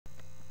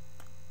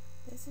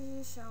This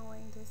is just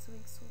showing this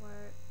week's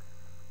work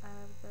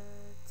of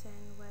the 10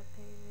 web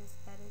pages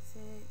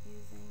edited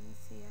using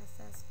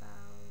CSS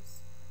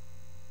files.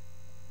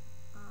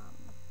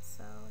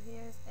 So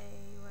here's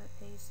a web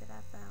page that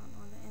I found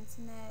on the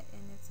internet,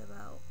 and it's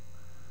about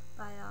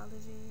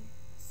biology.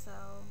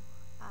 So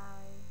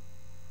I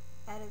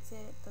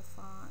edited the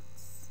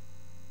fonts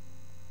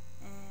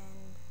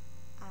and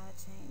I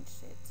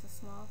changed it to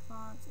small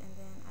fonts, and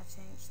then I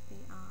changed the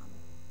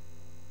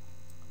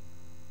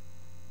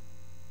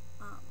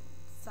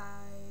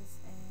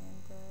size and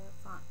the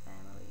font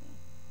family.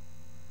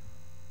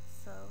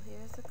 So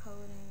here's the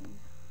coding.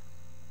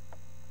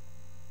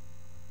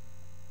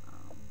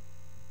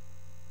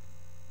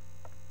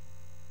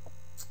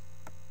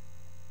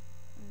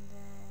 And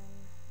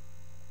then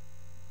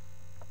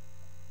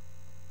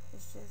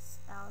it's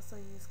just, I also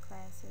use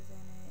classes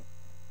in it,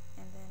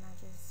 and then I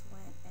just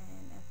went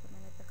and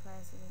implemented the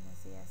classes in the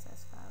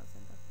CSS files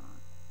in the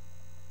font.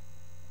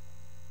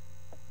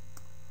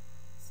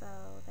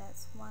 So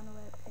that's one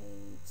web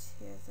page.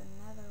 Here's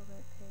another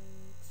web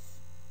page,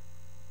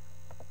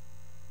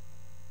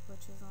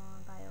 which is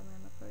on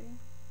biomimicry,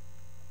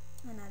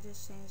 and I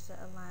just changed the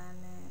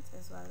alignment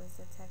as well as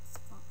the text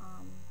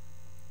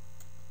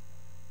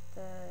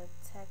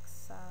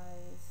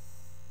size,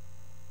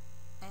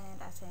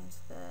 and I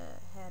changed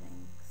the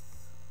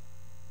headings.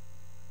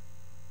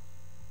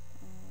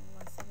 And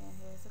once again,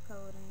 here's the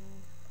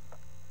coding.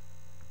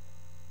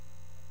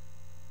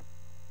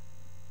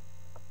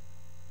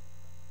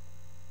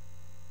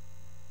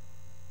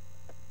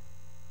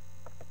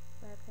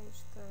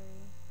 Page 3.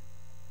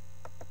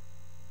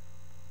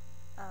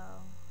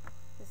 Oh,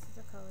 this is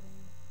the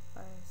coding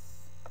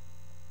first.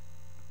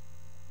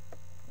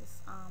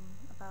 It's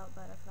about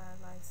butterfly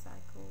life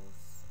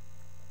cycles.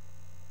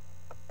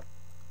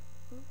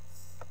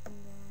 Oops. And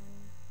then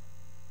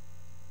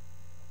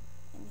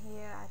in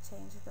here I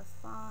changed the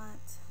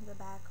font, the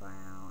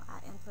background.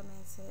 I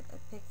implemented a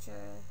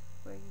picture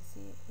where you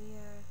see it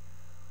here,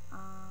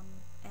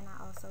 and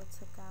I also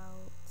took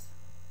out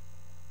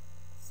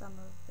some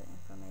of the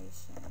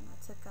information. I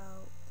took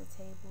out the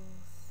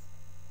tables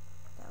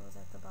that was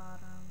at the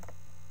bottom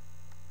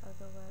of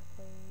the web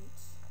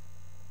page,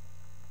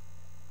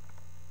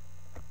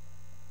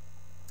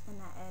 and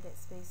I added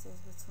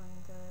spaces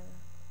between the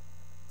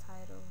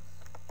titles.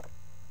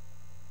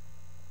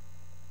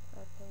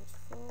 Web page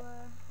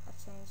 4, I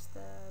changed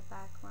the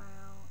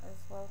background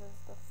as well as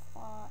the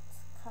font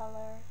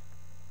color.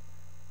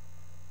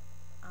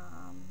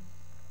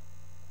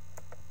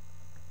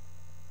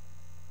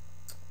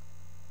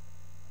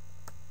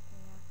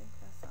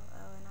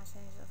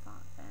 Change the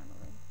font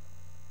family.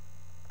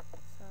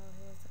 So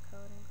here's the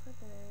coding for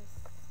this,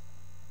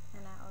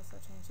 and I also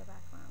changed the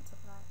background to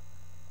black.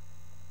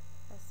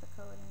 That's the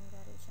coding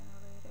that it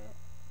generated,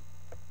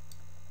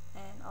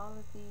 and all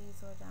of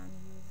these were done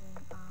using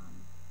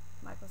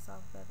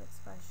Microsoft Web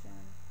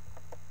Expression.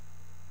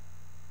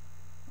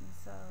 And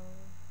so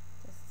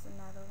this is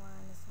another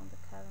one. It's on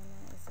the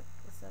Covenant. It's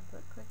a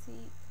book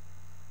critique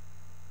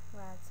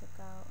where I took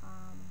out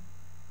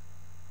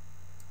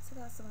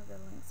some of the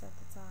links at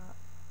the top.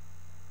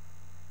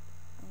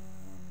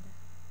 And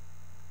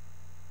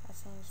I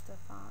changed the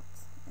font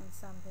in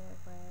some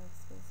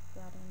paragraphs. Basically,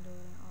 I didn't do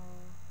it in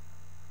all.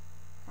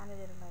 Kind of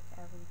did it like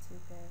every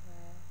 2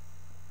 paragraphs.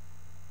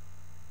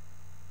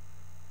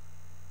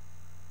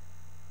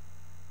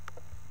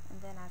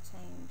 And then I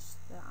changed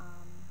the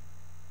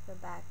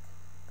back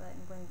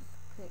button. When you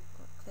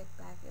click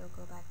back, it'll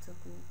go back to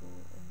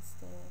Google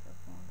instead of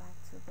going back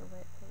to the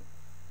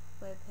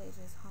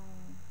Webpages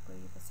home, where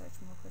you can search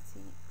more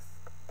critiques.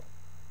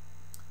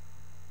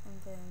 And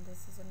then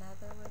this is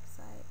another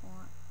website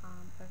on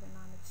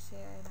ergonomic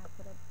share, and I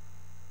put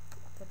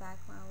the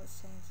background was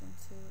changed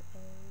into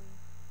a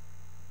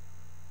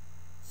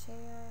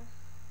chair,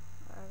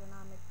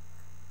 ergonomic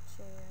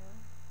chair.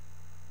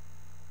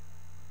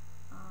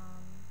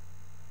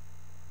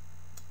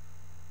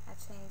 I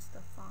changed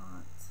the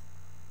font,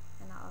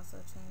 and I also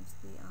changed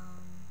the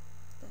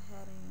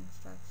heading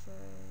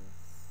structures.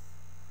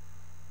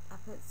 I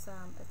put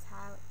some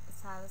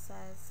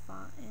italicized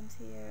font in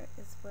here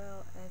as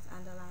well as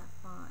underlined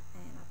font,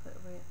 and I put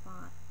red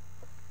font,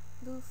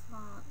 blue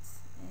font,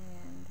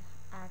 and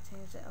I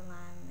changed the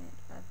alignment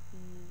of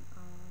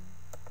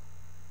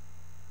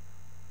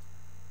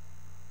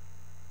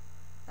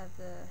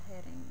the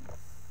headings.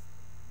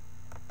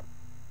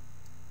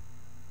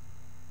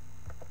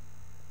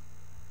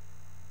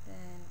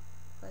 Then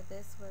for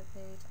this web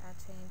page, I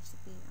changed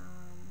the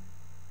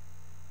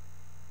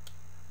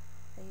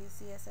I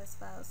use CSS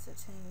files to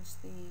change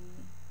the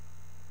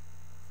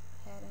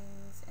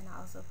headings, and I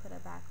also put a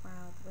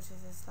background, which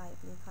is this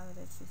light blue color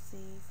that you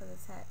see for the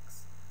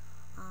text.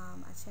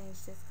 I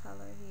changed this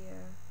color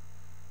here,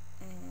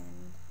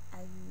 and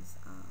I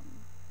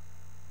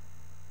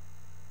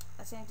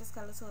changed this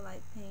color to a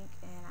light pink,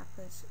 and I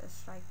put a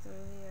strike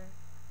through here.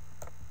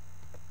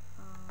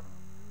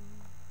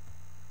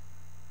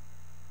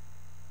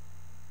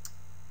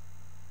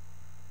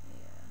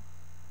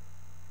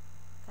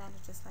 Kind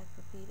of just like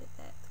repeated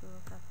that through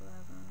a couple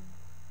of them.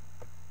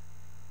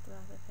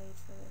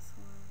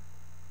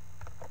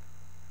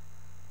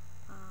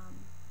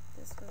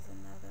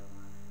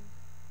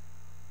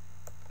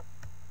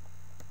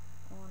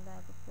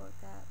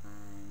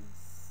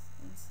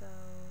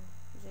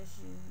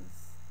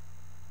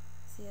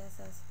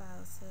 CSS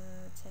file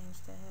to change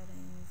the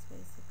headings,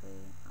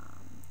 basically,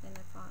 in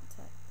the font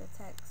the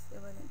text. It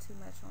wasn't too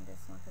much on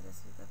this one because this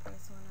was the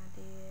first one I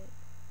did.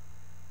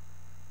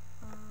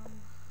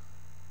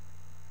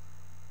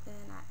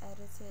 Then I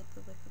edited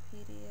the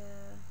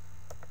Wikipedia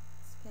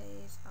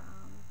page.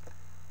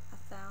 I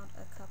found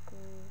a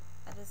couple,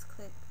 I just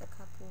clicked a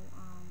couple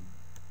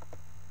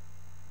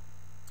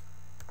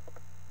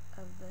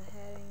of the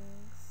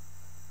headings,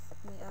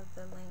 of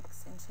the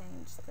links, and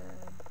changed the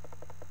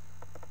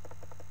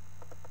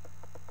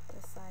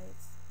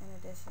sites, in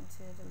addition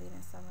to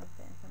deleting some of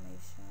the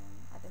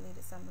information. I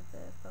deleted some of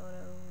the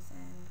photos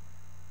and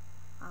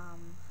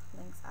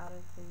links out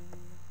of the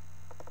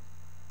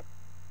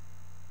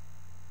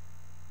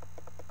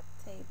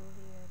table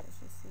here that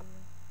you see.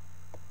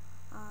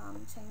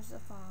 Change the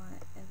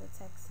font and the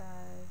text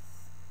size,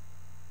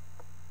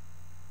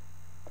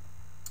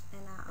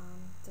 and I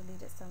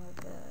deleted some of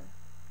the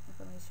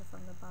information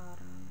from the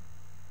bottom,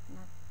 and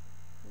I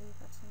believe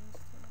I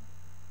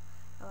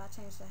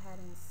changed the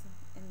headings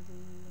in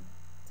the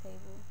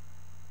table.